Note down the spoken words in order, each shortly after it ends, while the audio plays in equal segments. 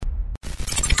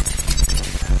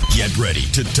Get ready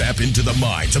to tap into the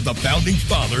minds of the founding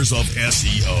fathers of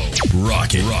SEO.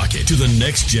 Rock it to the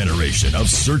next generation of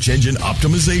search engine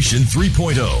optimization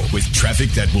 3.0 with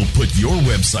traffic that will put your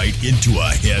website into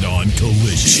a head-on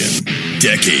collision.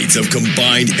 Decades of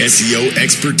combined SEO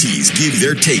expertise give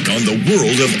their take on the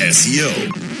world of SEO.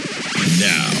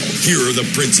 Now, here are the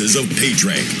princes of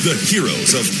PageRank, the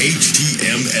heroes of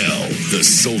HTML, the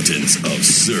sultans of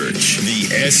search, the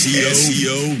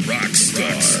SEO rock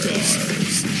stars.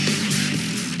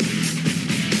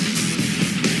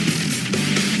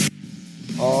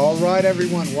 All right,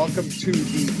 everyone. Welcome to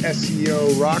the SEO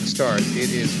Rockstars.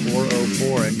 It is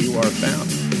 4:04, and you are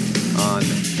found on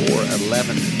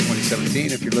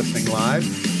 4/11/2017. If you're listening live,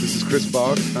 this is Chris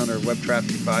Boggs, founder of Web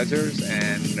Traffic Advisors,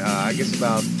 and I guess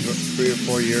about 3 or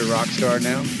 4 year rock star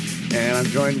now. And I'm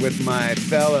joined with my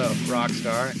fellow rock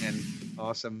star and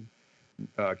awesome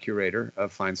curator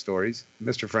of fine stories,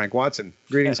 Mr. Frank Watson.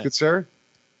 Greetings, good sir.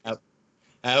 How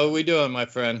are we doing, my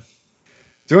friend?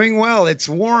 Doing well. It's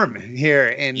warm here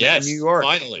in New York.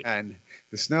 Finally. And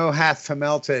the snow hath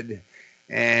melted,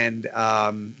 and,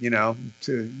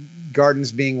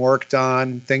 gardens being worked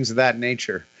on, things of that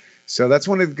nature. So that's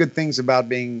one of the good things about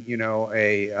being,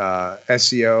 a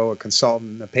SEO, a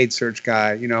consultant, a paid search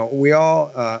guy. We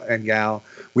all, and gal,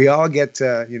 we all get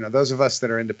to, those of us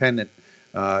that are independent,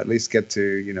 at least get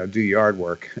to, do yard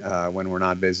work when we're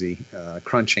not busy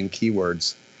crunching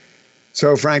keywords.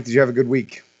 So, Frank, did you have a good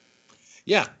week?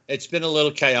 Yeah, it's been a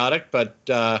little chaotic, but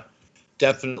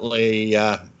definitely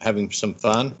having some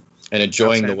fun and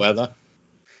enjoying the weather.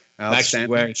 I'm actually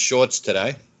wearing shorts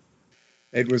today.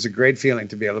 It was a great feeling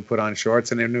to be able to put on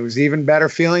shorts, and it was even better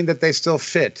feeling that they still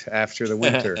fit after the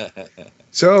winter.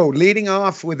 So, leading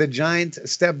off with a giant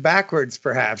step backwards,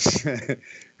 perhaps.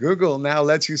 Google now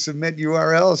lets you submit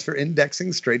URLs for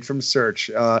indexing straight from search.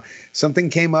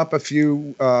 Something came up a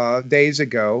few days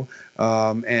ago,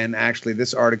 and actually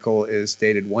this article is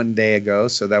dated 1 day ago,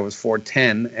 so that was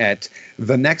 4/10 at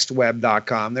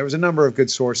thenextweb.com. There was a number of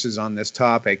good sources on this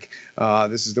topic.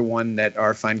 This is the one that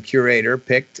our fine curator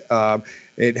picked.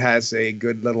 It has a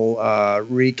good little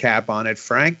recap on it.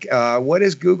 Frank, what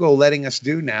is Google letting us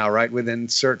do now, right within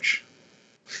search?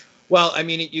 Well, I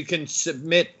mean, you can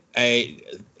submit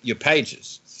your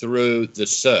pages through the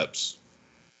SERPs,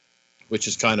 which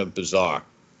is kind of bizarre.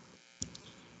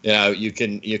 You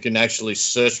can actually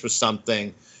search for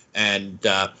something, and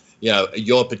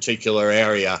your particular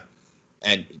area,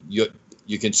 and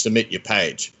you can submit your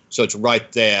page. So it's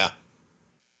right there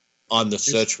on the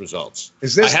search results.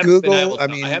 Is this Google?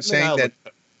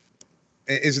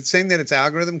 Is it saying that its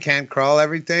algorithm can't crawl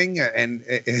everything, and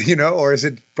or is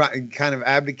it kind of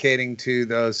abdicating to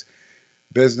those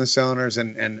business owners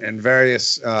and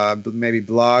various maybe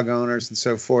blog owners and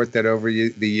so forth that over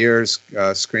the years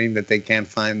scream that they can't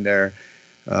find their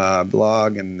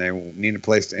blog and they need a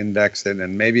place to index it,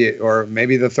 and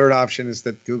maybe the third option is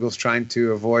that Google's trying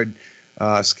to avoid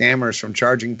scammers from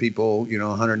charging people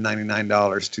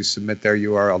 $199 to submit their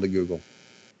URL to Google.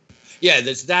 Yeah,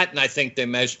 there's that, and I think they're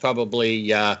most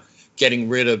probably getting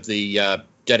rid of the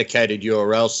dedicated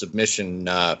URL submission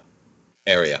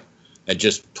area. And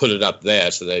just put it up there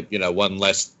so they, one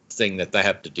less thing that they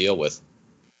have to deal with.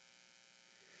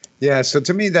 Yeah, so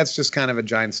to me, that's just kind of a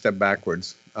giant step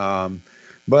backwards.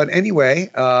 But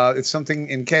anyway, it's something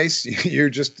in case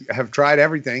you just have tried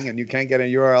everything and you can't get a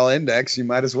URL index, you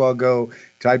might as well go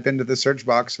type into the search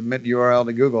box, submit URL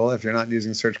to Google if you're not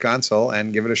using Search Console,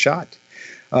 and give it a shot.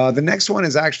 The next one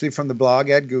is actually from the blog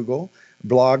at Google.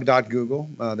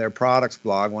 Blog.Google, their products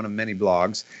blog, one of many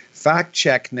blogs. Fact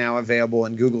check now available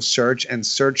in Google search and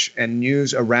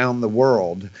news around the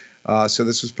world. So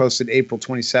this was posted April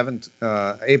 7th,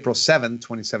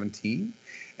 2017.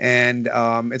 And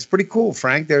it's pretty cool,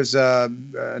 Frank. There's a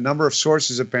number of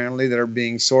sources apparently that are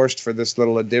being sourced for this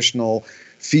little additional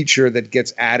feature that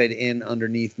gets added in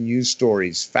underneath news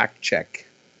stories. Fact check.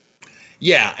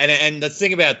 Yeah, and the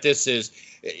thing about this is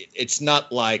it's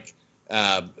not like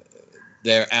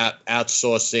they're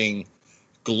outsourcing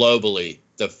globally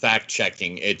the fact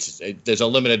checking. There's a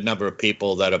limited number of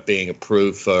people that are being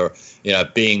approved for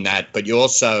being that, but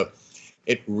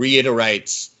it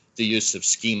reiterates the use of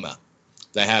schema.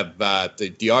 They have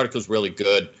the article's really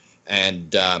good, and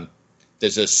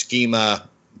there's a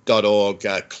schema.org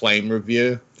claim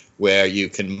review where you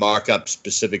can mark up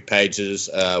specific pages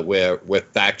where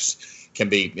facts can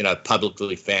be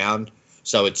publicly found.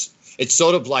 So it's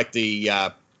sort of like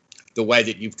the way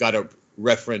that you've got to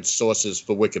reference sources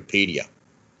for Wikipedia.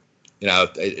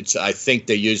 I think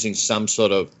they're using some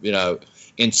sort of,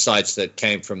 insights that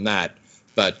came from that.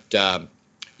 But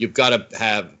you've got to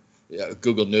have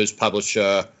Google News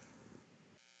Publisher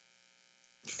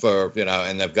for,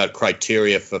 and they've got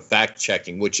criteria for fact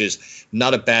checking, which is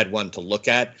not a bad one to look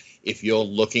at if you're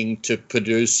looking to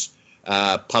produce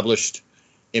published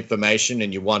information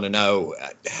and you want to know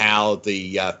how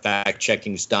the fact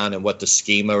checking is done and what the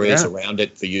schema is around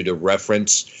it for you to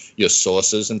reference your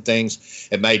sources and things.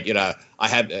 It made, I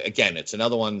have, again, it's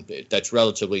another one that's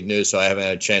relatively new, so I haven't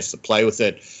had a chance to play with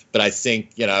it. But I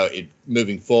think,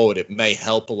 moving forward, it may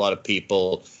help a lot of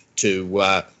people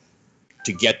to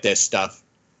get their stuff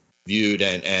viewed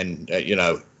and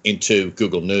into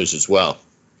Google News as well.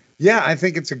 Yeah, I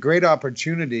think it's a great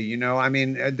opportunity. I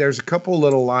mean, there's a couple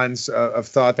little lines of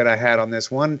thought that I had on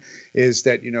this. One is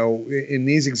that, in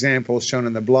these examples shown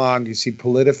in the blog, you see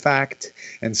PolitiFact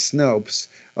and Snopes.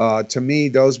 To me,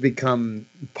 those become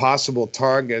possible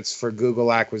targets for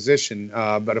Google acquisition.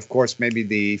 But of course, maybe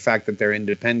the fact that they're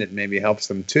independent maybe helps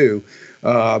them too.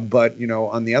 But,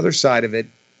 on the other side of it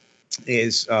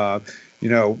is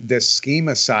this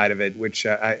schema side of it, which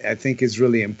I think is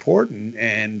really important.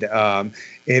 And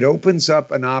it opens up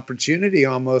an opportunity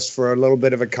almost for a little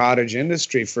bit of a cottage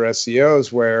industry for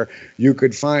SEOs where you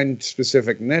could find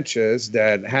specific niches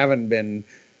that haven't been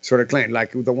sort of claimed.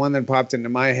 Like the one that popped into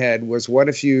my head was, what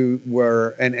if you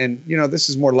were, and this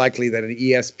is more likely that an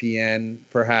ESPN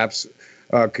perhaps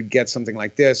could get something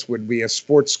like this, would be a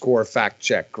sports score fact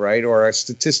check, right? Or a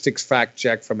statistics fact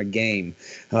check from a game.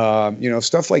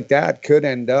 Stuff like that could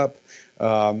end up,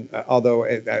 although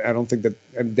I don't think that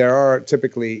there are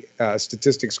typically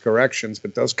statistics corrections,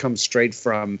 but those come straight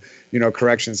from,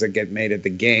 corrections that get made at the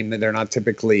game. They're not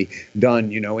typically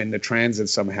done, in the transit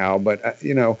somehow. But,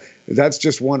 that's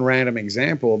just one random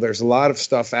example. There's a lot of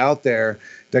stuff out there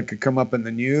that could come up in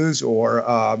the news or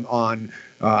on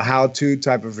how-to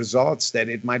type of results that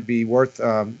it might be worth,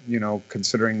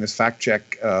 considering this fact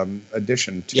check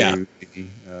addition to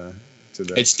the.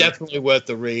 It's definitely worth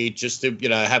the read, just to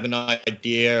have an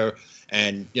idea,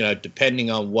 and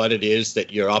depending on what it is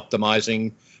that you're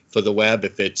optimizing for the web,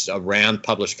 if it's around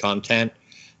published content,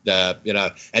 and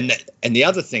the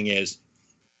other thing is,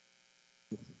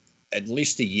 at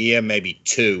least a year, maybe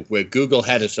two, where Google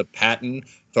had as a pattern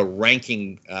for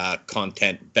ranking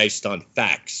content based on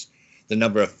facts, the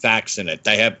number of facts in it.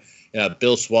 They have,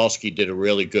 Bill Swalski did a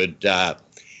really good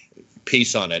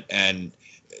piece on it, and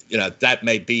that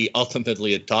may be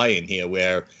ultimately a tie-in here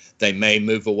where they may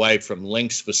move away from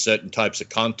links for certain types of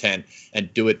content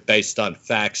and do it based on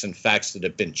facts and facts that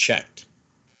have been checked.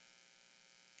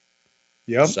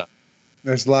 Yep. So,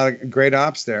 there's a lot of great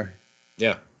ops there.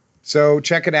 Yeah. So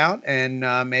check it out, and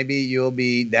maybe you'll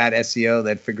be that SEO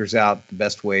that figures out the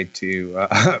best way to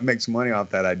make some money off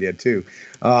that idea too.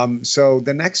 So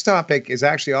the next topic is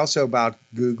actually also about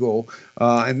Google,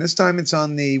 and this time it's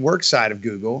on the work side of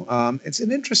Google. It's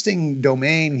an interesting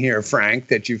domain here, Frank,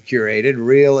 that you've curated,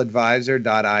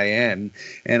 realadvisor.in,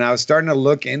 and I was starting to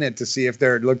look in it to see if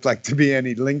there looked like to be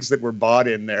any links that were bought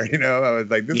in there. I was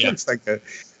like, this looks like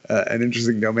an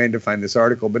interesting domain to find this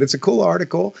article, but it's a cool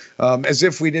article, as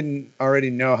if we didn't already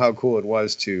know how cool it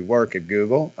was to work at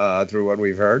Google through what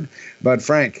we've heard. But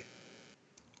Frank.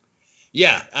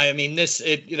 Yeah, I mean, I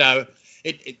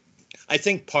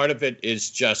think part of it is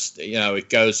just, it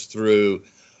goes through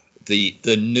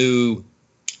the new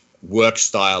work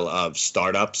style of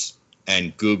startups,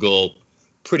 and Google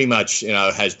pretty much,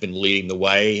 has been leading the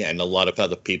way, and a lot of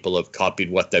other people have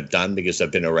copied what they've done because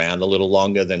they've been around a little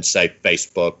longer than, say,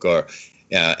 Facebook or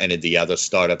any of the other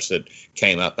startups that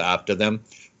came up after them.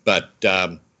 But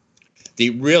the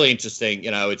really interesting,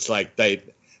 it's like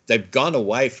they've gone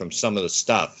away from some of the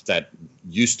stuff that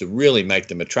used to really make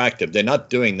them attractive. They're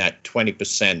not doing that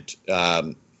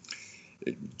 20%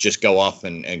 just go off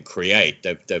and create.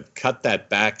 They've cut that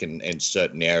back in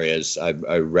certain areas I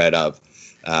read of.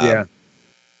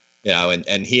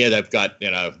 And here they've got,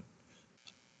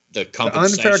 the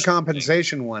compensation. The unfair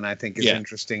compensation one, I think, is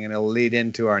interesting, and it'll lead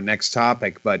into our next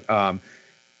topic. But,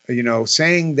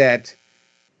 saying that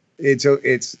it's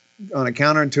on a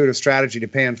counterintuitive strategy to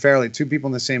pay unfairly, two people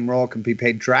in the same role can be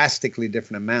paid drastically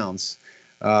different amounts.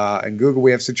 In Google, we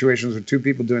have situations where two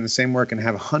people doing the same work can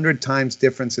have 100 times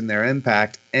difference in their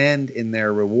impact and in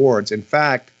their rewards. In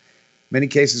fact, many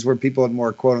cases where people at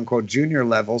more quote-unquote junior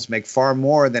levels make far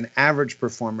more than average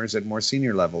performers at more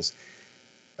senior levels.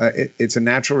 It's a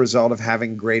natural result of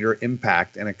having greater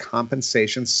impact and a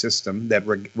compensation system that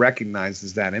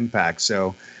recognizes that impact.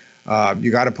 So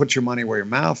you got to put your money where your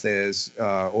mouth is,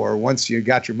 or once you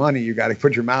got your money, you got to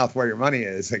put your mouth where your money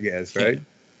is, I guess, right?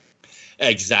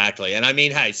 Exactly. And I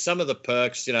mean, hey, some of the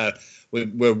perks,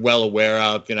 we're well aware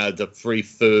of, the free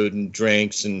food and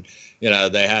drinks, and,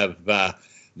 they have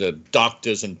the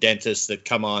doctors and dentists that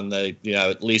come on,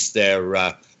 at least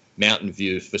they're Mountain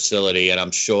View facility, and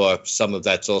I'm sure some of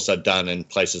that's also done in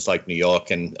places like New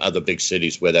York and other big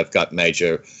cities where they've got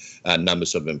major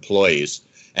numbers of employees.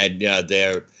 And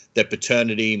their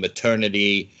paternity,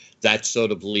 maternity, that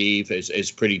sort of leave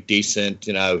is pretty decent,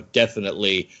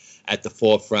 definitely at the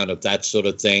forefront of that sort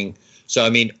of thing. So, I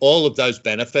mean, all of those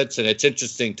benefits, and it's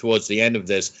interesting towards the end of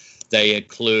this, they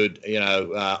include,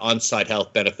 on-site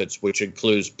health benefits, which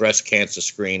includes breast cancer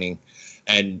screening.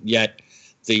 And yet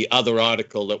the other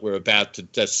article that we're about to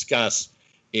discuss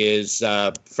is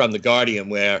from The Guardian,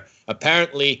 where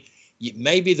apparently it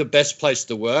may be the best place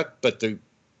to work, but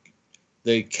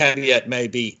the caveat may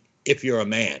be if you're a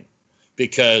man,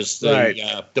 because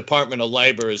the Department of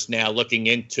Labor is now looking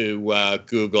into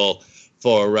Google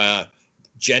for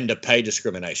gender pay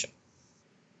discrimination.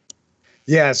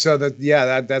 Yeah, so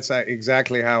that's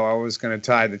exactly how I was going to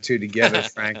tie the two together,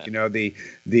 Frank.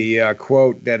 The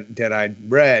quote that I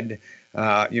read,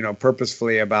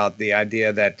 purposefully about the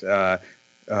idea that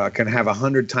can have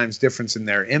 100 times difference in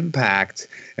their impact,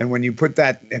 and when you put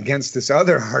that against this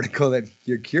other article that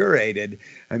you curated,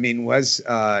 I mean, was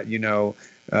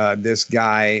this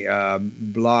guy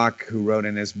Block, who wrote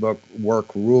in his book Work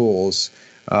Rules,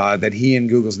 that he and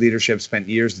Google's leadership spent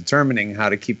years determining how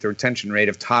to keep the retention rate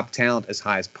of top talent as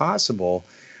high as possible.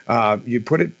 You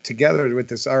put it together with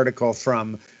this article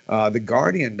from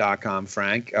TheGuardian.com,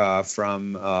 Frank,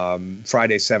 from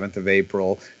Friday, 7th of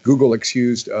April. Google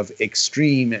accused of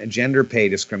extreme gender pay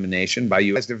discrimination by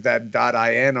U.S. If that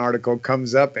 .in article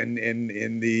comes up in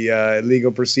the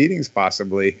legal proceedings,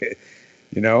 possibly.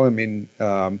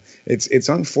 It's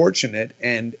unfortunate,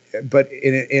 but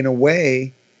in a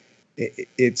way,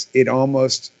 it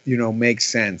almost makes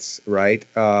sense, right?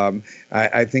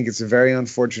 I think it's a very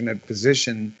unfortunate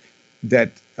position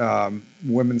that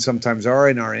women sometimes are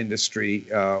in our industry,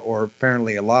 or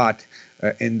apparently a lot,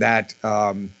 in that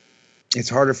it's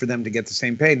harder for them to get the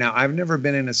same pay. Now, I've never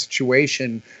been in a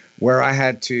situation where I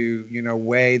had to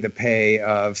weigh the pay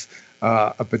of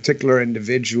a particular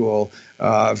individual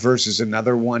versus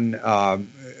another one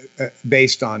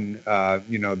based on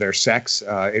their sex.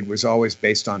 It was always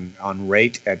based on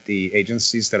rate at the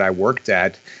agencies that I worked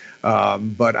at.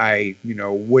 But I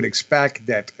would expect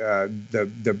that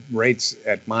the rates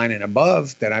at mine and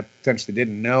above that I potentially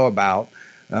didn't know about,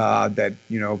 that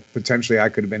potentially I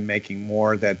could have been making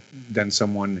more than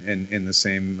someone in the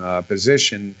same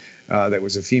position that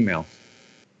was a female.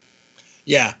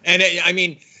 Yeah, and I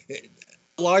mean,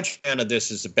 a large fan of this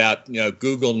is about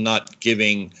Google not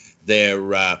giving their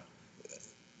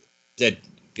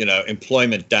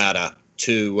employment data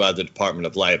to the Department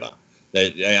of Labor.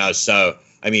 So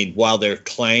I mean, while there are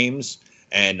claims,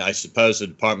 and I suppose the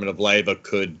Department of Labor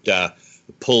could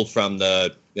pull from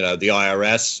the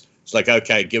IRS. It's like,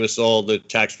 okay, give us all the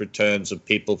tax returns of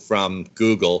people from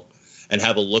Google and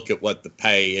have a look at what the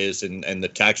pay is and the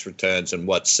tax returns and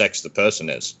what sex the person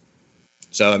is.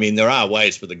 So, I mean, there are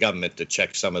ways for the government to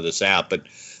check some of this out, but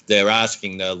they're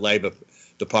asking, the Labor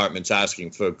Department's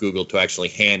asking for Google to actually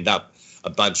hand up a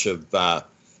bunch of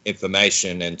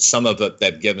information, and some of it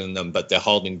they've given them, but they're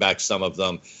holding back some of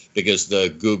them because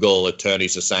the Google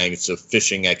attorneys are saying it's a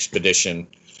fishing expedition,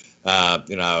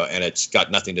 and it's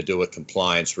got nothing to do with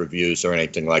compliance reviews or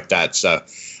anything like that. So,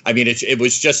 I mean, it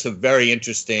was just a very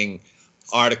interesting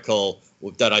article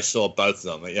that I saw both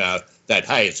of them, that,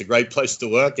 hey, it's a great place to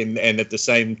work. And at the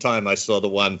same time, I saw the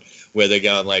one where they're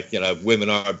going like, women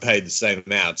aren't paid the same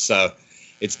amount. So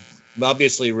it's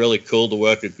obviously really cool to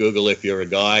work at Google if you're a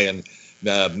guy, and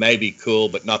maybe cool,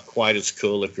 but not quite as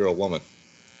cool if you're a woman.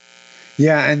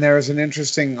 Yeah, and there was an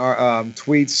interesting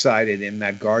tweet cited in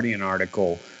that Guardian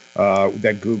article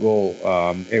that Google,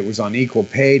 it was on Equal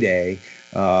Pay Day,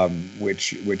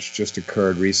 which just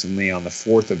occurred recently on the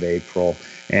 4th of April.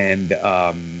 And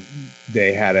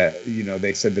they had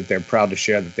they said that they're proud to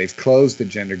share that they've closed the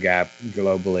gender gap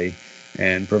globally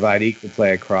and provide equal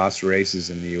pay across races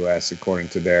in the U.S. according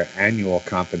to their annual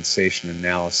compensation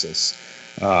analysis.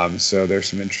 So there's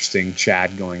some interesting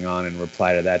chat going on in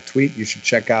reply to that tweet you should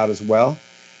check out as well.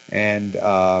 And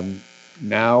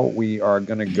now we are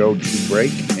going to go to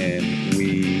break, and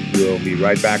we will be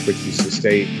right back with you. So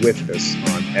stay with us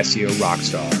on SEO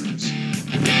Rockstars.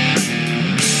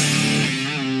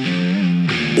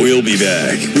 We'll be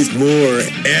back with more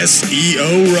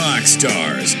SEO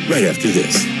Rockstars right after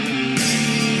this.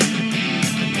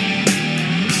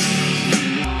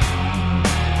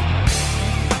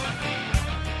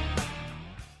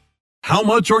 How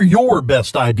much are your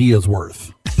best ideas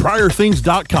worth?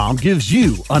 PriorThings.com gives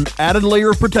you an added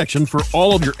layer of protection for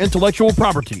all of your intellectual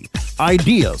property,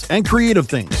 ideas, and creative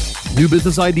things. New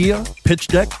business idea, pitch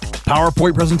deck,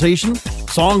 PowerPoint presentation,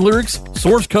 song lyrics,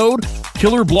 source code,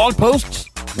 killer blog posts?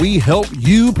 We help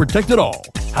you protect it all.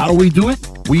 How do we do it?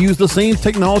 We use the same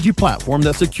technology platform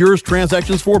that secures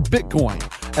transactions for Bitcoin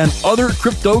and other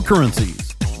cryptocurrencies.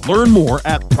 Learn more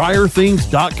at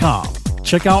priorthings.com.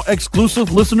 Check out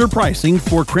exclusive listener pricing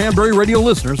for Cranberry Radio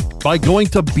listeners by going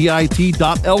to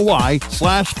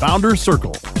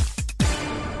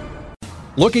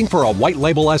bit.ly/foundercircle. Looking for a white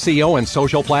label SEO and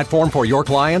social platform for your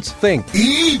clients? Think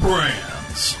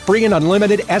eBrands. Free and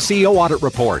unlimited SEO audit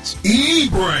reports.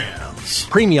 eBrands.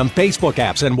 Premium Facebook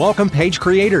apps and welcome page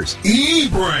creators.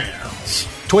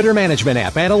 eBrands. Twitter management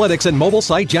app, analytics, and mobile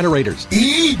site generators.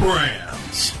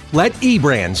 eBrands. Let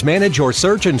eBrands manage your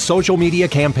search and social media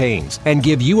campaigns and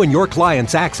give you and your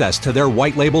clients access to their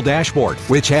white label dashboard,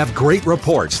 which have great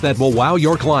reports that will wow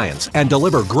your clients and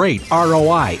deliver great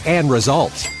ROI and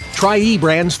results. Try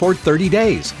eBrands for 30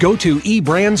 days. Go to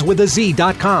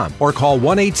eBrandsWithAZ.com or call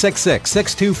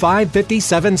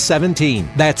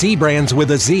 1-866-625-5717. That's eBrands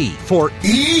with a Z for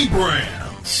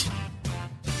eBrands.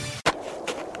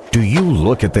 Do you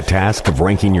look at the task of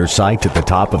ranking your site at the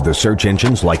top of the search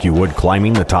engines like you would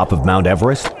climbing the top of Mount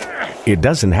Everest? It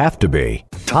doesn't have to be.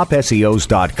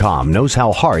 TopSEOs.com knows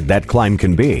how hard that climb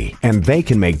can be, and they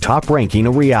can make top ranking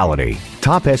a reality.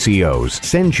 Top SEOs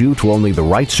sends you to only the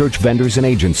right search vendors and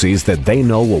agencies that they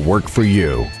know will work for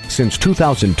you. Since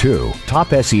 2002,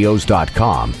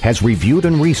 TopSEOs.com has reviewed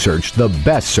and researched the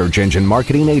best search engine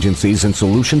marketing agencies and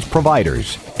solutions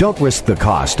providers. Don't risk the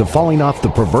cost of falling off the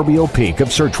proverbial peak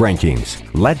of search rankings.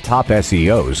 Let Top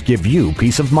SEOs give you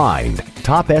peace of mind.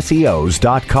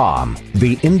 TopSEOs.com,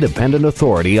 the independent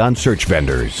authority on search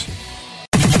vendors.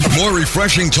 More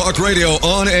refreshing talk radio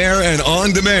on air and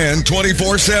on demand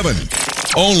 24/7.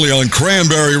 Only on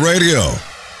Cranberry Radio.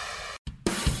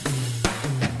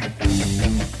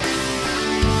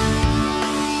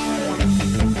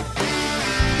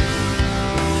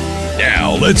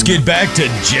 Now let's get back to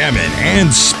jamming and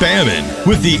spamming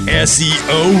with the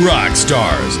SEO rock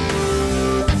stars.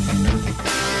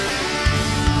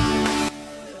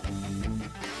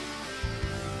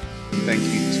 Thank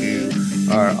you to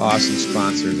our awesome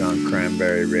sponsors on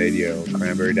Cranberry Radio,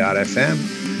 cranberry.fm.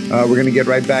 We're going to get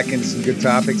right back into some good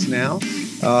topics now.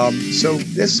 So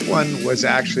this one was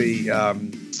actually a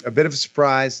bit of a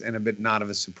surprise and a bit not of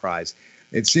a surprise.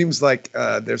 It seems like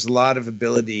there's a lot of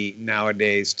ability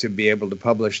nowadays to be able to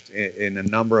publish in a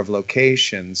number of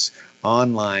locations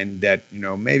online that, you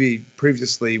know, maybe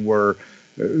previously were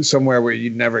somewhere where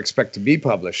you'd never expect to be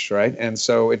published, right? And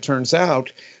so it turns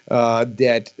out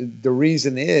that the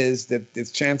reason is that the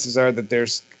chances are that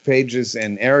there's pages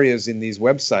and areas in these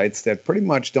websites that pretty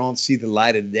much don't see the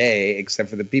light of day except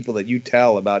for the people that you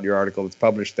tell about your article that's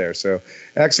published there. So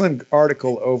excellent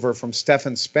article over from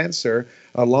Stephan Spencer,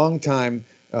 a longtime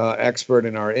expert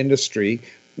in our industry,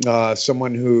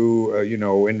 someone who,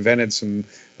 invented some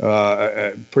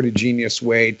pretty genius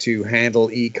way to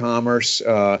handle e-commerce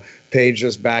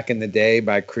pages back in the day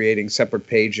by creating separate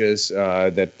pages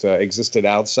that existed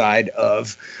outside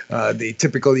of the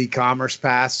typical e-commerce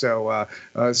path. So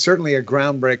certainly a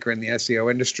groundbreaker in the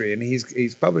SEO industry. And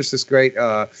he's published this great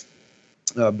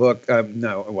book, a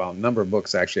number of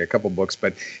books, actually, a couple books,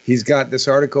 but he's got this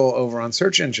article over on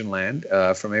Search Engine Land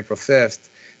from April 5th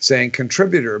saying,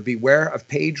 "Contributor, beware of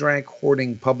PageRank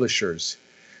hoarding publishers."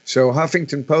 So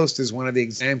Huffington Post is one of the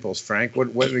examples. Frank,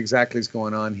 what exactly is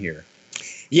going on here?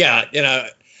 Yeah,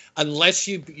 unless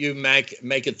you make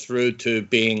it through to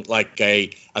being like a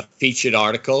featured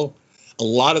article, a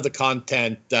lot of the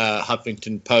content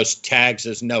Huffington Post tags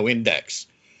as no index.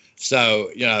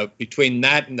 So, between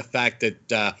that and the fact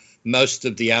that most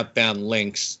of the outbound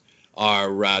links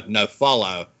are no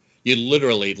follow, you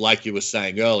literally, like you were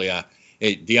saying earlier,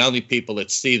 the only people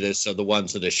that see this are the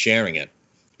ones that are sharing it.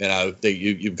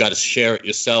 You've got to share it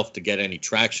yourself to get any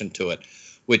traction to it,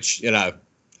 which,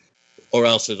 or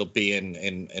else it'll be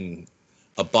in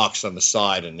a box on the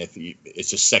side, and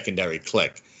it's a secondary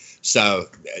click. So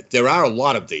there are a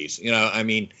lot of these.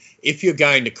 If you're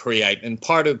going to create, and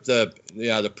part of the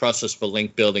process for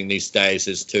link building these days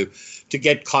is to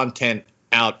get content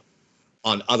out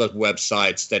on other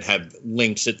websites that have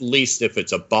links, at least if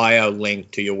it's a bio link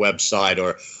to your website,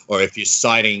 or if you're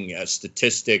citing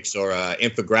statistics or an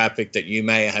infographic that you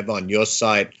may have on your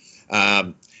site.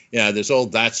 There's all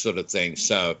that sort of thing.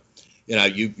 So,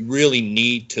 you really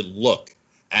need to look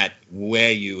at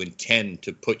where you intend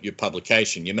to put your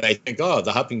publication. You may think,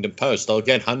 the Huffington Post, they'll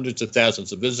get hundreds of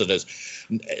thousands of visitors.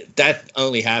 That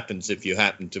only happens if you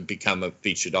happen to become a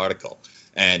featured article.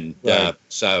 And right.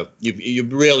 So you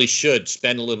really should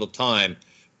spend a little time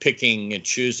picking and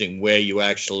choosing where you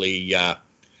actually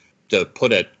to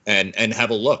put it and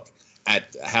have a look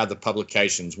at how the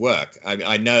publications work.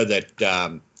 I know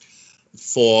that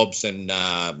Forbes and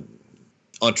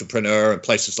Entrepreneur and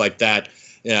places like that,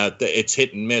 it's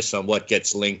hit and miss on what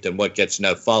gets linked and what gets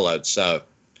no followed. So,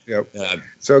 yep.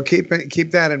 So keep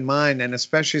that in mind, and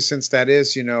especially since that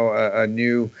is, a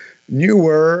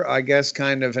newer, I guess,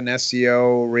 kind of an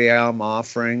SEO realm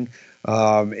offering.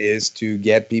 Is to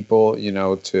get people,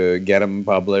 to get them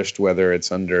published, whether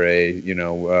it's under a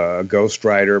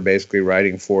ghostwriter basically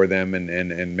writing for them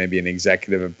and maybe an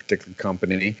executive of a particular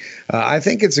company. I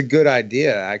think it's a good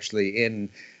idea, actually, in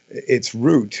its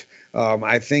root.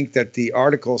 I think that the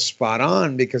article's spot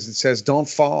on because it says don't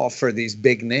fall for these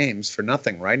big names for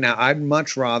nothing. Right now, I'd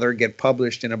much rather get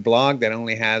published in a blog that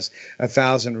only has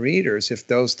 1,000 readers if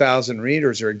those 1,000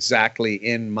 readers are exactly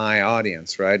in my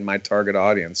audience, right? My target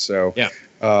audience. So, yeah.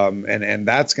 And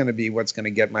that's going to be what's going to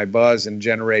get my buzz and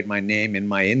generate my name in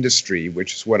my industry,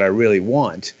 which is what I really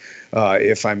want.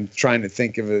 If I'm trying to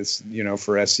think of it as,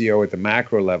 for SEO at the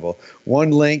macro level,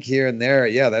 one link here and there,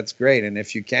 yeah, that's great. And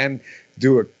if you can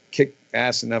do a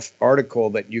kick-ass enough article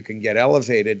that you can get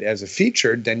elevated as a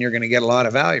featured, then you're going to get a lot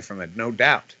of value from it, no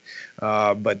doubt.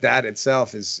 But that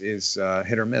itself is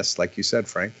hit or miss, like you said,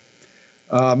 Frank.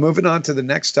 Moving on to the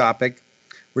next topic,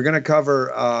 we're going to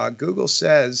cover Google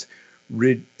says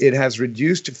it has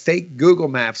reduced fake Google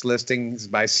Maps listings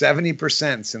by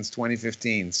 70% since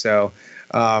 2015. So,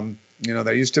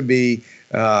 there used to be,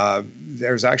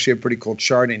 there's actually a pretty cool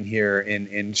chart in here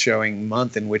in showing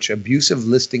month in which abusive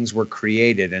listings were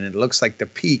created. And it looks like the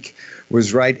peak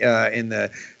was right in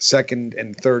the second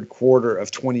and third quarter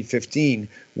of 2015,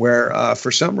 where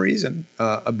for some reason,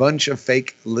 a bunch of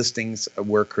fake listings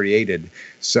were created.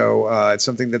 So it's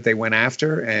something that they went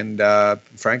after. And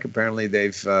Frank, apparently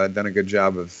they've done a good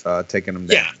job of taking them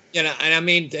down. Yeah, and I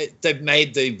mean, they've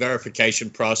made the verification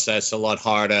process a lot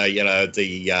harder.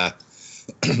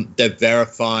 They're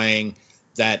verifying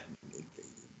that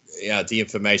the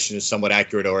information is somewhat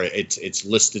accurate or it's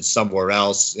listed somewhere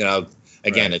else.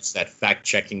 Again, It's that fact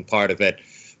checking part of it.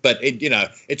 But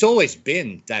it's always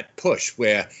been that push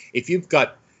where if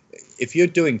you're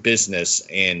doing business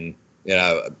in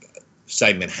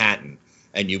say Manhattan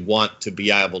and you want to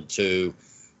be able to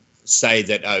say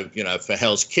that for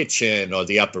Hell's Kitchen or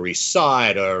the Upper East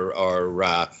Side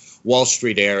or Wall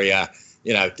Street area,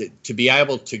 to be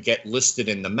able to get listed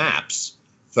in the maps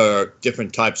for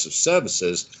different types of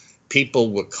services,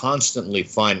 people were constantly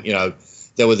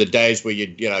there were the days where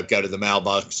you'd, go to the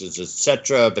mailboxes,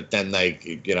 etc., but then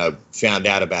they, found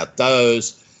out about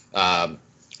those.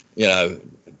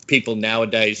 People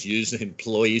nowadays use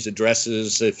employees'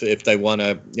 addresses if they want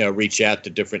to, reach out to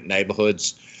different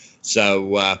neighborhoods.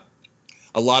 So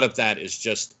a lot of that is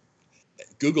just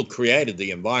Google created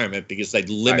the environment because they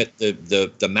limit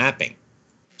the mapping.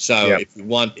 So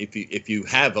if you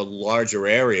have a larger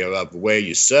area of where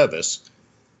you service,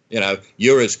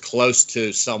 you're as close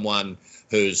to someone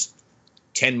who's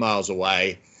 10 miles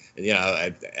away,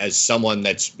 as someone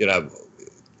that's,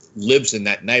 lives in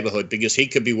that neighborhood because he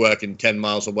could be working 10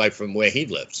 miles away from where he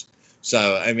lives.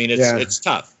 So, I mean, it's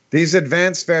tough. These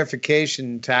advanced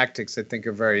verification tactics, I think,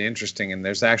 are very interesting, and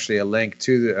there's actually a link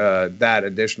to that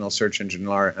additional Search Engine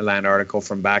Land article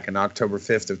from back in October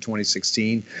 5th of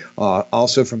 2016,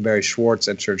 also from Barry Schwartz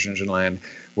at Search Engine Land,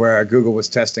 where Google was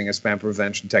testing a spam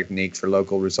prevention technique for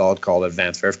local result called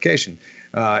advanced verification.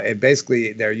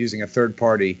 Basically, they're using a third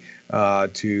party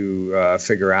to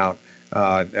figure out.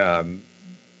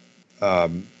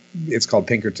 It's called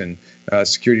Pinkerton,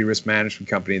 security risk management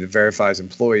company that verifies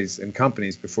employees and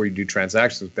companies before you do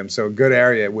transactions with them. So a good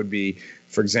area would be,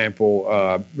 for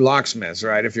example, locksmiths,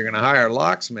 right? If you're going to hire a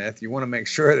locksmith, you want to make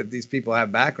sure that these people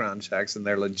have background checks and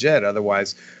they're legit.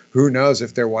 Otherwise, who knows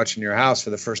if they're watching your house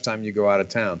for the first time you go out of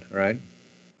town, right?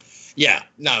 Yeah,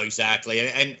 no, exactly.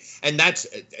 And that's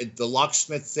the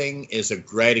locksmith thing is a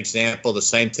great example. The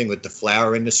same thing with the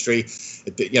flower industry.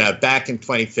 Back in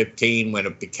 2015, when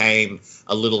it became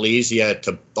a little easier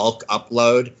to bulk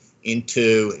upload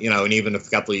into, and even a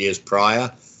couple of years prior,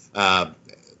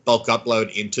 bulk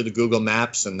upload into the Google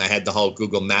Maps, and they had the whole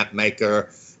Google Map Maker,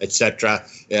 etc.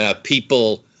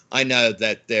 People, I know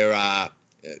that there are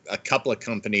a couple of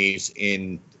companies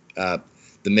in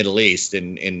the Middle East,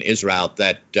 in Israel,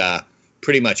 that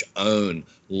pretty much own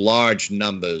large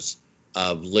numbers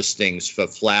of listings for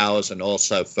flowers and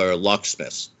also for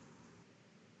locksmiths.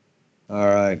 All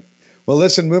right. Well,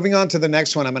 listen, moving on to the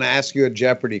next one, I'm going to ask you a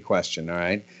Jeopardy question, all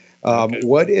right? Okay.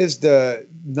 What is the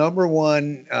number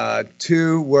one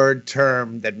 2-word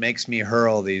term that makes me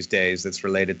hurl these days that's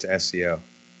related to SEO?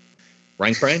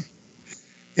 Rank brain?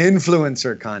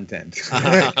 Influencer content.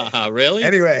 Really?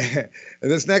 Anyway,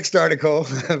 this next article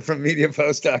from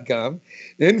MediaPost.com,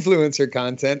 influencer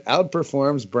content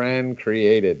outperforms brand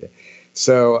created.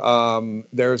 So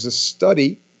there's a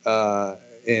study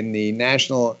in the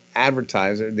National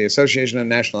Advertiser, the Association of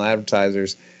National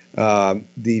Advertisers,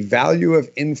 the value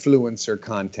of influencer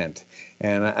content.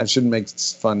 And I shouldn't make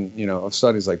fun, of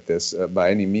studies like this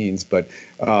by any means, but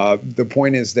the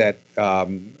point is that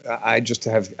I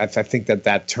think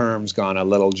that term's gone a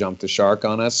little jump the shark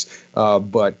on us.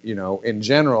 But in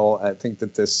general, I think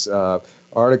that this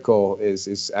article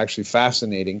is actually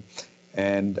fascinating,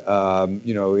 and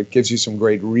it gives you some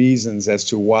great reasons as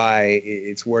to why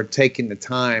it's worth taking the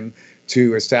time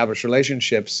to establish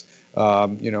relationships.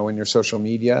 In your social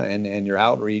media and your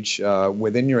outreach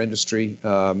within your industry,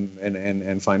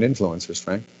 and find influencers,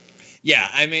 Frank. Yeah,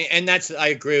 I mean, and I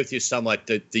agree with you somewhat.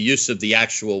 The use of the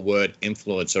actual word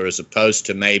influencer as opposed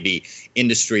to maybe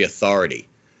industry authority.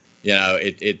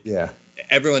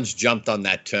 Everyone's jumped on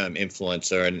that term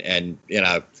influencer, and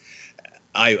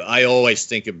I always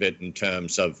think of it in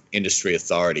terms of industry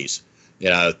authorities.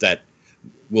 That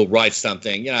will write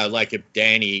something. Like if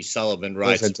Danny Sullivan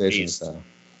writes a piece.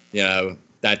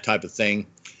 That type of thing.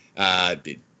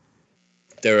 There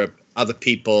are other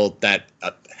people that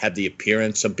have the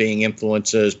appearance of being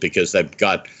influencers because they've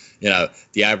got,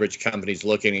 the average company's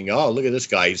looking and go, oh, look at this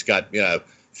guy. He's got,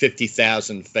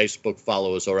 50,000 Facebook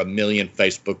followers or 1 million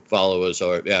Facebook followers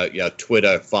or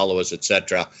Twitter followers,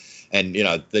 etc. And,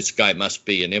 this guy must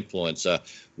be an influencer,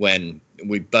 when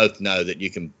we both know that you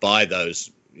can buy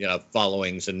those,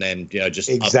 followings and then, just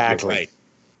up your rate.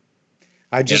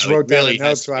 I just wrote down a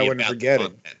note so I wouldn't forget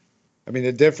it. I mean,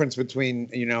 the difference between,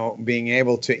 being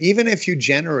able to, even if you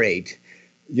generate,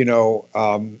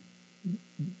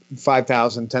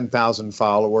 5,000, 10,000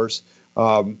 followers,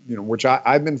 which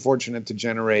I've been fortunate to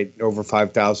generate over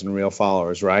 5,000 real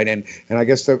followers, right? And I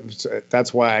guess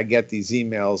that's why I get these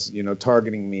emails,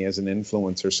 targeting me as an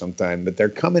influencer sometimes, but they're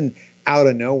coming out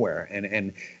of nowhere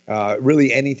and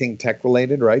really anything tech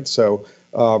related, right? So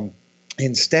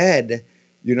instead,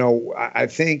 I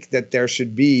think that there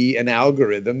should be an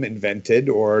algorithm invented,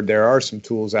 or there are some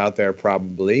tools out there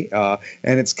probably,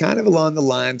 and it's kind of along the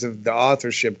lines of the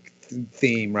authorship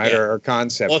theme, right, or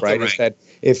concept, right? Is that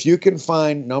if you can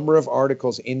find number of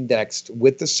articles indexed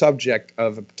with the subject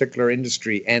of a particular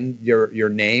industry and your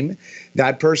name,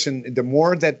 that person, the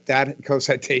more that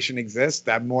co-citation exists,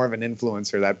 that more of an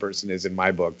influencer that person is in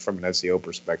my book from an SEO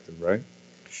perspective, right?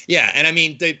 Yeah, and I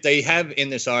mean, they have in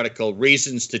this article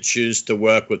reasons to choose to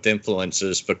work with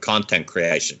influencers for content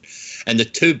creation. And the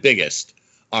two biggest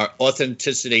are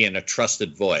authenticity and a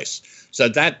trusted voice. So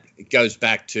that goes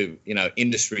back to,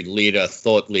 industry leader,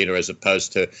 thought leader, as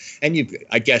opposed to, and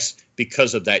I guess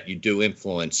because of that, you do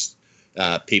influence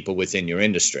people within your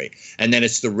industry. And then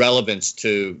it's the relevance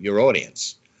to your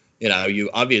audience. You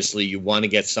want to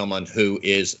get someone who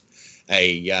is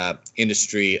a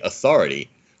industry authority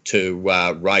to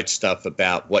write stuff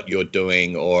about what you're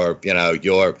doing, or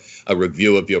a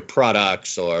review of your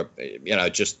products, or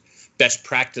just best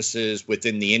practices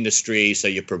within the industry. So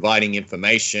you're providing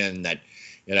information that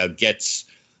gets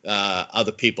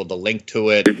other people to link to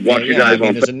it.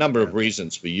 There's a number of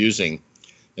reasons for using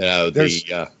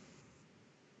that's a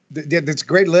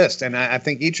great list, and I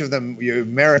think each of them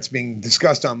merits being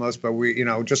discussed almost. But we,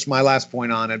 just my last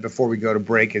point on it before we go to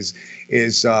break is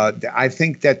I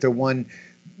think that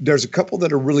there's a couple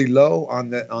that are really low on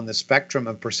the spectrum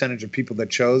of percentage of people that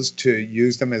chose to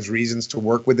use them as reasons to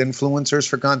work with influencers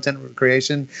for content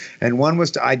creation. And one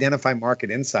was to identify market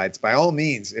insights. By all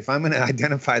means, if I'm going to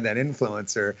identify that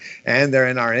influencer and they're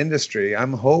in our industry,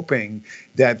 I'm hoping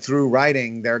that through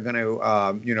writing, they're going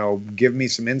to, give me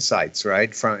some insights,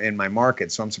 right, in my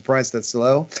market. So I'm surprised that's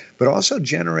low, but also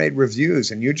generate reviews.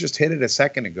 And you just hit it a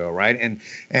second ago, right?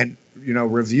 And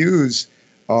reviews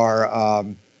are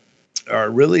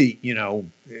really,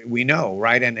 we know,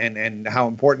 right, and how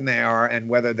important they are, and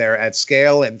whether they're at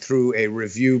scale and through a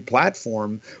review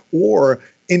platform or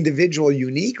individual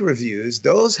unique reviews,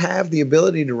 those have the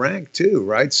ability to rank too,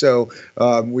 right? So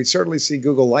we certainly see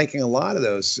Google liking a lot of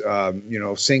those,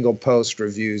 single post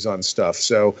reviews on stuff.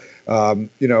 So,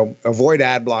 avoid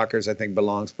ad blockers, I think,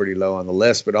 belongs pretty low on the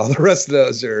list, but all the rest of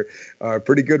those are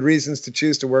pretty good reasons to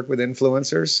choose to work with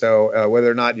influencers. So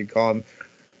whether or not you call them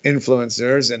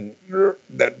influencers, and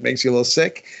that makes you a little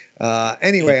sick.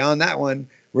 Anyway, on that one,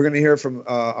 we're going to hear from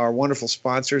our wonderful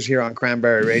sponsors here on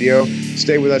Cranberry Radio.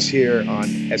 Stay with us here on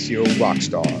SEO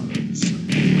Rockstars.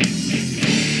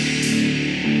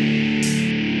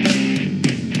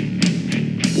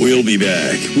 We'll be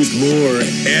back with more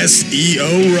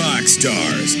SEO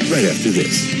Rockstars right after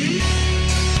this.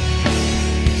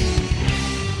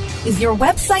 Is your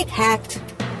website hacked?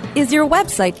 Is your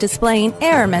website displaying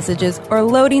error messages or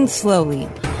loading slowly?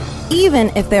 Even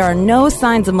if there are no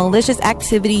signs of malicious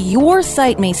activity, your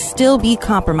site may still be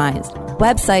compromised.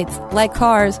 Websites, like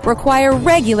cars, require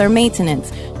regular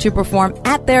maintenance to perform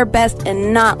at their best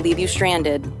and not leave you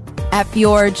stranded. At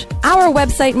Fjorge, our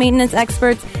website maintenance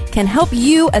experts can help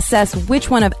you assess which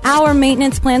one of our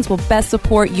maintenance plans will best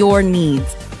support your needs.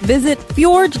 Visit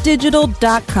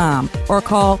fjorgedigital.com or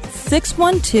call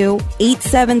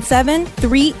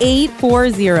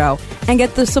 612-877-3840 and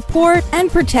get the support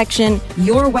and protection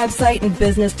your website and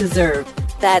business deserve.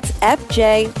 That's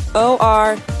FJORGE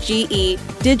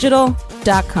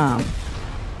digital.com.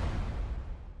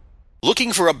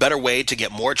 Looking for a better way to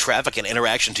get more traffic and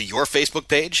interaction to your Facebook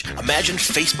page? Imagine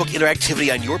Facebook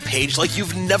interactivity on your page like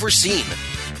you've never seen.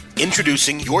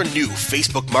 Introducing your new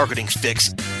Facebook marketing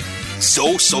fix,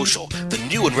 So Social, the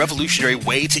new and revolutionary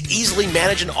way to easily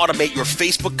manage and automate your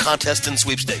Facebook contests and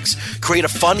sweepstakes. Create a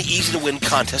fun, easy-to-win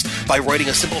contest by writing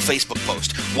a simple Facebook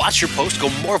post. Watch your post go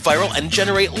more viral and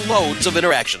generate loads of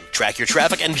interaction. Track your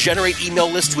traffic and generate email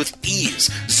lists with ease.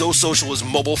 So Social is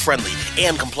mobile-friendly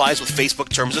and complies with Facebook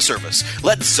Terms of Service.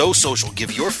 Let So Social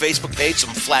give your Facebook page some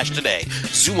flash today.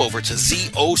 Zoom over to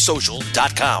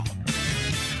ZOSocial.com.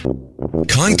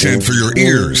 Content for your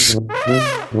ears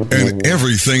and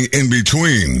everything in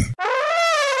between.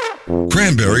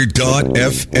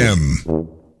 Cranberry.fm.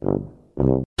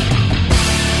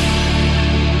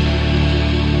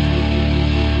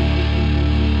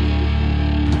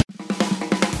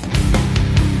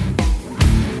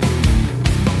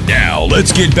 Now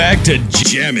let's get back to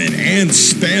jamming and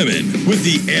spamming with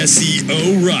the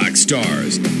SEO rock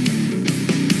stars.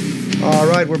 All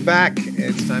right, we're back.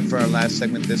 It's time for our last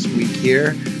segment this week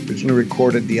here. Originally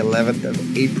recorded the 11th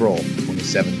of April,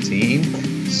 2017.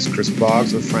 This is Chris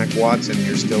Boggs with Frank Watson.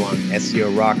 You're still on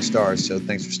SEO Rockstars, so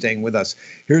thanks for staying with us.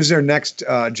 Here's our next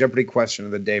Jeopardy question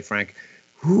of the day, Frank.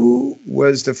 Who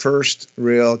was the first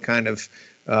real kind of,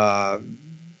 I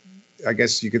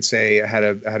guess you could say, had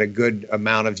a good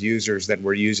amount of users that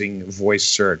were using voice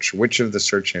search? Which of the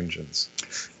search engines?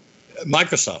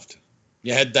 Microsoft.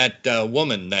 You had that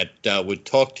woman that would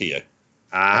talk to you.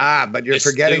 But you're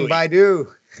forgetting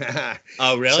Baidu.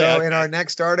 Oh, really? So okay. In our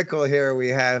next article here, we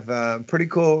have a pretty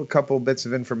cool couple bits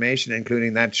of information,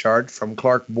 including that chart from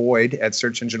Clark Boyd at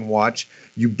Search Engine Watch,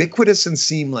 Ubiquitous and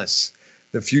Seamless,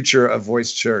 the Future of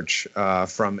Voice Search,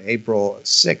 from April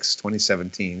 6,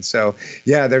 2017. So,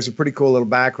 yeah, there's a pretty cool little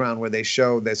background where they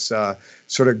show this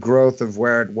sort of growth of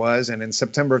where it was. And in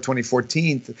September of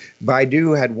 2014,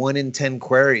 Baidu had 1 in 10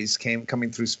 queries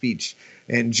coming through speech.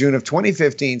 In June of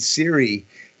 2015, Siri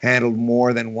handled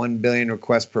more than 1 billion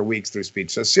requests per week through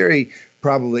speech. So Siri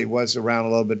probably was around a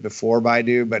little bit before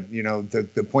Baidu, but you know the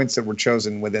points that were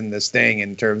chosen within this thing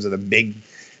in terms of the big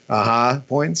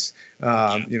points,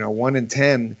 1 in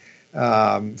 10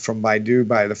 from Baidu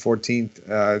by the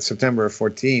 14th September of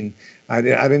 14. I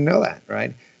didn't know that,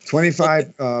 right?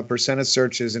 25% of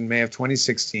searches in May of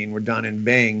 2016 were done in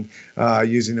Bing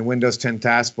using the Windows 10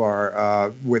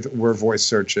 taskbar were voice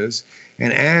searches.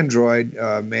 And Android,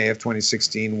 May of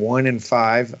 2016, 1 in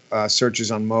 5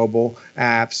 searches on mobile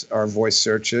apps are voice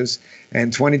searches.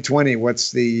 And 2020,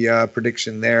 what's the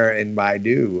prediction there in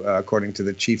Baidu, according to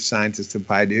the chief scientist of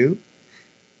Baidu?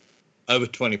 Over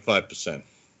 25%.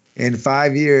 In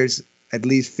 5 years, at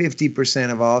least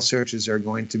 50% of all searches are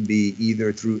going to be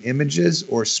either through images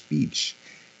or speech.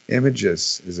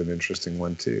 Images is an interesting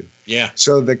one, too. Yeah.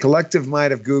 So the collective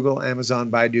might of Google, Amazon,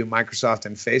 Baidu, Microsoft,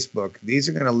 and Facebook, these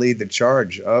are going to lead the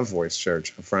charge of voice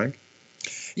search, Frank?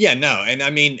 Yeah, no. And I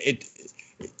mean,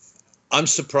 I'm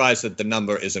surprised that the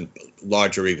number isn't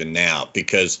larger even now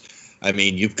because, I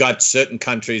mean, you've got certain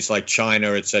countries like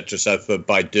China, et cetera, so for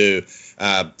Baidu,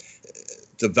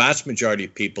 the vast majority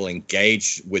of people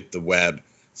engage with the web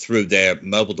through their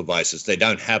mobile devices. They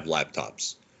don't have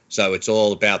laptops. So it's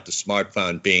all about the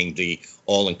smartphone being the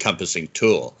all-encompassing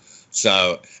tool.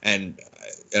 So, and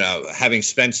having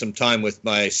spent some time with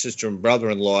my sister and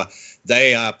brother-in-law,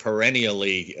 they are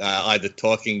perennially either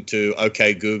talking to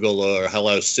OK Google or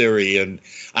Hello Siri and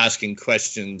asking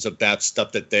questions about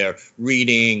stuff that they're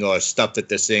reading or stuff that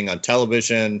they're seeing on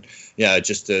television,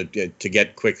 just to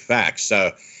get quick facts.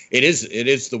 So it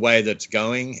is the way that's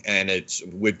going, and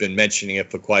we've been mentioning it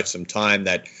for quite some time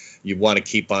that you want to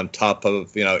keep on top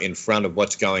of, in front of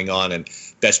what's going on and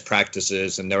best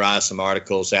practices. And there are some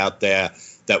articles out there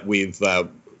that we've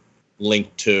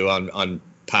linked to on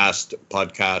past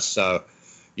podcasts. So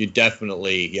you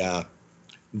definitely,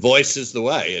 voice is the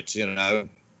way. It's,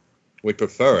 we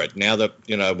prefer it now that,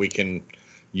 we can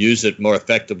use it more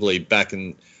effectively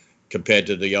compared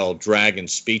to the old dragon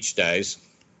speech days.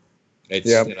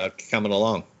 It's coming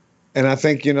along. And I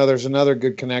think, there's another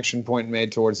good connection point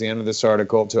made towards the end of this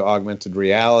article to augmented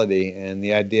reality and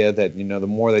the idea that, the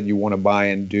more that you want to buy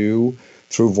and do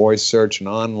through voice search and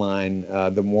online,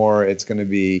 the more it's going to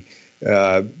be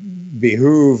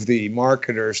behoove the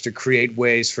marketers to create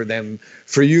ways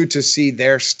for you to see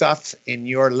their stuff in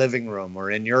your living room or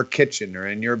in your kitchen or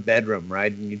in your bedroom,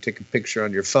 right? And you take a picture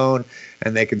on your phone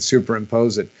and they can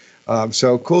superimpose it.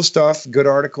 So cool stuff. Good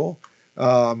article. We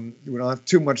don't have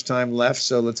too much time left,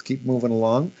 so let's keep moving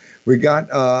along. We got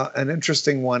an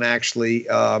interesting one, actually,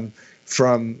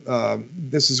 from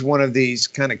this is one of these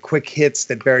kind of quick hits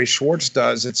that Barry Schwartz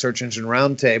does at Search Engine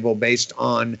Roundtable based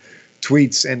on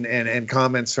tweets and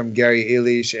comments from Gary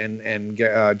Illich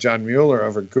and John Mueller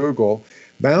over Google.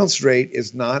 Bounce rate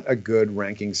is not a good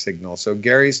ranking signal. So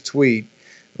Gary's tweet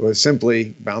was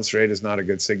simply, bounce rate is not a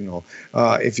good signal.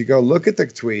 If you go look at the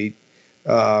tweet,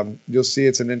 you'll see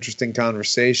it's an interesting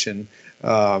conversation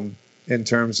in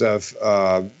terms of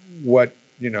what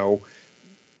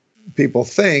people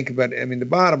think. But I mean, the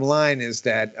bottom line is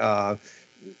that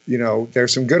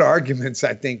there's some good arguments,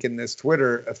 I think, in this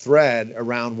Twitter thread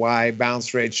around why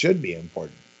bounce rate should be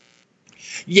important.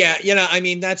 Yeah,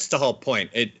 that's the whole point.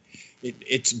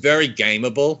 It's very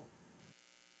gameable.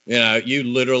 You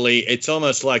literally, it's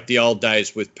almost like the old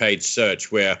days with paid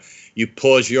search where you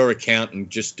pause your account and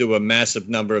just do a massive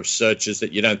number of searches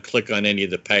that you don't click on any of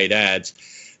the paid ads.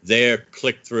 Their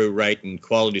click-through rate and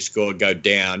quality score go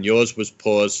down. Yours was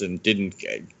paused and didn't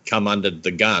come under the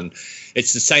gun.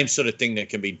 It's the same sort of thing that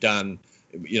can be done,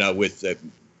 with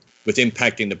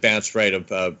impacting the bounce rate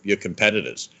of your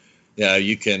competitors.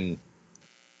 You can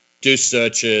do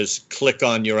searches, click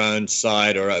on your own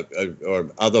site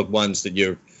or other ones that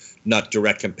you're not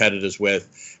direct competitors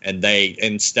with, and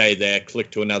stay there, click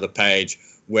to another page.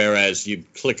 Whereas you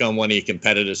click on one of your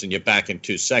competitors and you're back in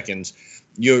 2 seconds.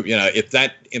 If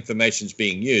that information is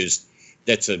being used,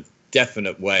 that's a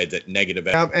definite way that negative.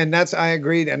 And I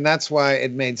agreed, and that's why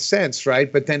it made sense,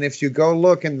 right? But then if you go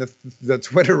look in the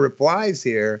Twitter replies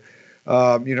here,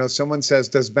 someone says,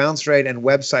 does bounce rate and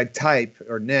website type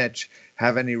or niche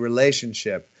have any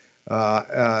relationship?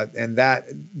 And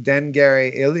then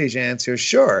Gary Illich answers,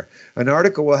 sure, an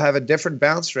article will have a different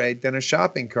bounce rate than a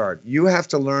shopping cart. You have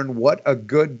to learn what a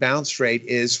good bounce rate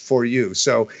is for you.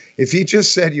 So if he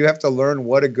just said you have to learn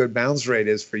what a good bounce rate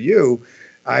is for you,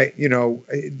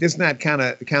 isn't that kind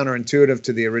of counterintuitive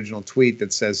to the original tweet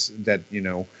that says that,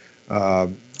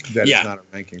 it's not a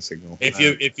ranking signal.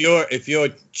 If you're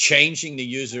changing the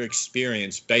user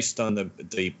experience based on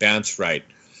the bounce rate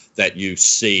that you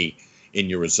see in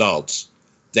your results,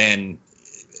 then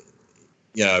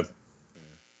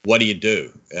what do you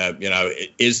do?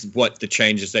 Is what the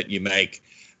changes that you make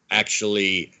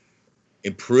actually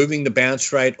improving the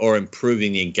bounce rate or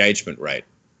improving the engagement rate?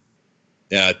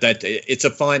 That it's a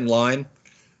fine line,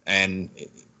 and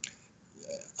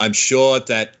I'm sure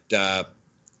that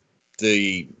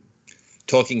the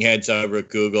talking heads over at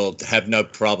Google have no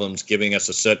problems giving us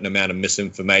a certain amount of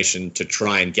misinformation to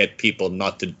try and get people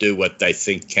not to do what they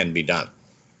think can be done.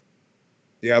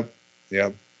 Yep.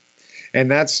 And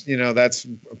that's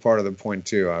part of the point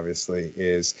too, obviously,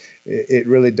 is it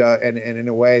really does. And in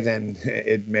a way, then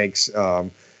it makes,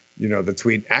 the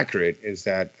tweet accurate, is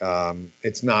that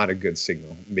it's not a good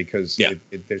signal because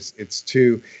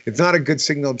it's not a good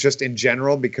signal just in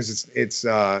general because it's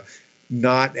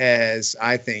not as,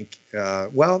 I think,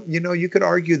 you could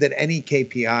argue that any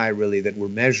KPI really that we're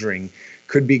measuring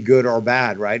could be good or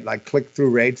bad, right? Like click-through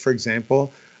rate, for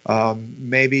example.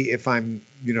 Maybe if I'm,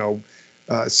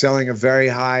 selling a very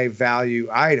high value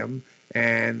item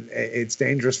and it's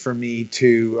dangerous for me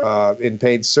to, in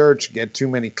paid search, get too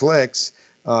many clicks,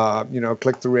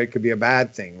 click-through rate could be a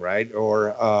bad thing, right?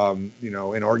 Or,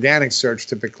 in organic search,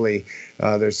 typically,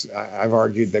 I've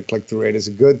argued that click-through rate is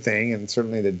a good thing, and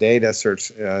certainly the data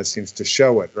search seems to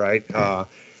show it, right?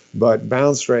 But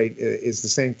bounce rate is the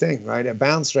same thing, right? A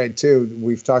bounce rate, too,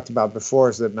 we've talked about before,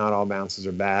 is that not all bounces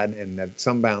are bad, and that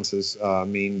some bounces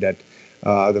mean that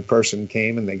the person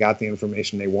came and they got the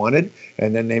information they wanted,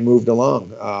 and then they moved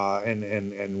along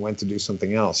and went to do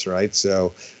something else, right?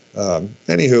 So,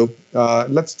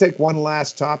 let's take one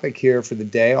last topic here for the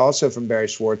day, also from Barry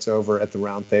Schwartz over at the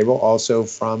Roundtable, also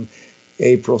from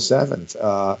April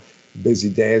 7th. Busy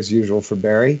day as usual for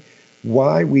Barry.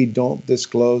 Why we don't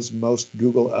disclose most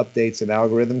Google updates and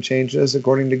algorithm changes,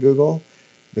 according to Google?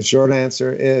 The short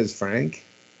answer is, Frank?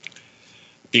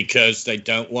 Because they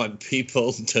don't want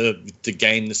people to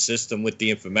game the system with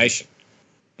the information.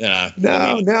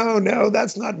 No,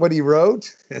 that's not what he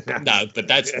wrote. No, but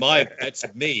that's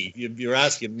me. You're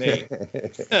asking me.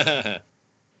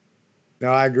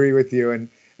 No, I agree with you.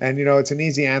 And, it's an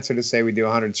easy answer to say we do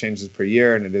 100 changes per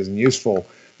year and it isn't useful.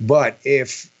 But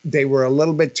if they were a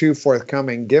little bit too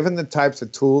forthcoming, given the types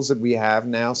of tools that we have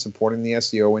now supporting the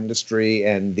SEO industry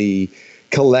and the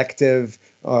collective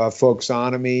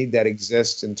folksonomy that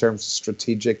exists in terms of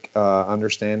strategic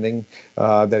understanding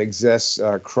that exists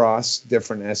across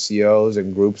different SEOs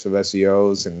and groups of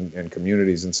SEOs and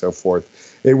communities and so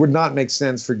forth, it would not make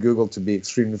sense for Google to be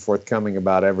extremely forthcoming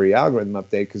about every algorithm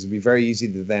update, because it'd be very easy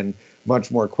to then much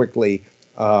more quickly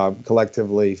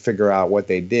collectively figure out what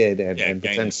they did and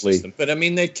potentially. But I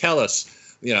mean, they tell us,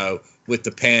 with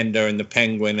the panda and the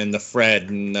penguin and the Fred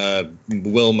and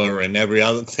Wilma and every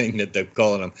other thing that they're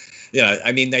calling them.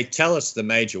 I mean, they tell us the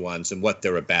major ones and what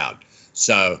they're about.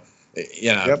 So,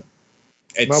 Yep.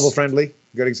 It's mobile friendly.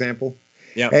 Good example.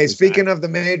 Yeah. Hey, speaking of the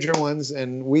major ones,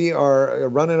 and we are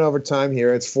running over time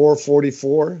here. It's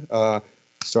 4:44.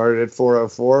 Started at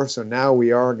 4:04, so now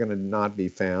we are going to not be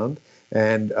found.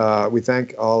 And we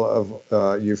thank all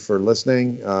of you for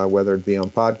listening, whether it be on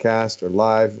podcast or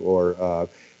live, or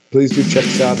please do check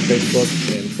us out on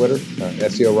Facebook and Twitter,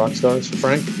 SEO Rockstars.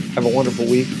 Frank, have a wonderful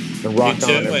week and rock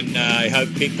you on. Too, and I hope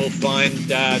people find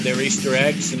their Easter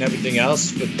eggs and everything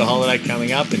else with the holiday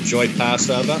coming up. Enjoy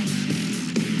Passover.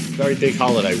 Very big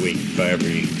holiday week for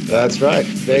every. That's right.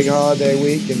 Big holiday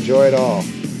week. Enjoy it all.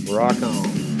 Rock on.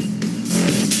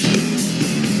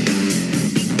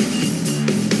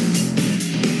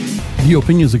 The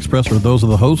opinions expressed are those of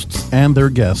the hosts and their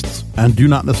guests, and do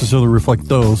not necessarily reflect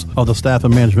those of the staff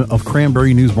and management of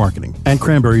Cranberry News Marketing and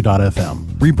Cranberry.fm.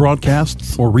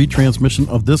 Rebroadcasts or retransmission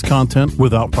of this content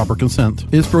without proper consent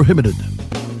is prohibited.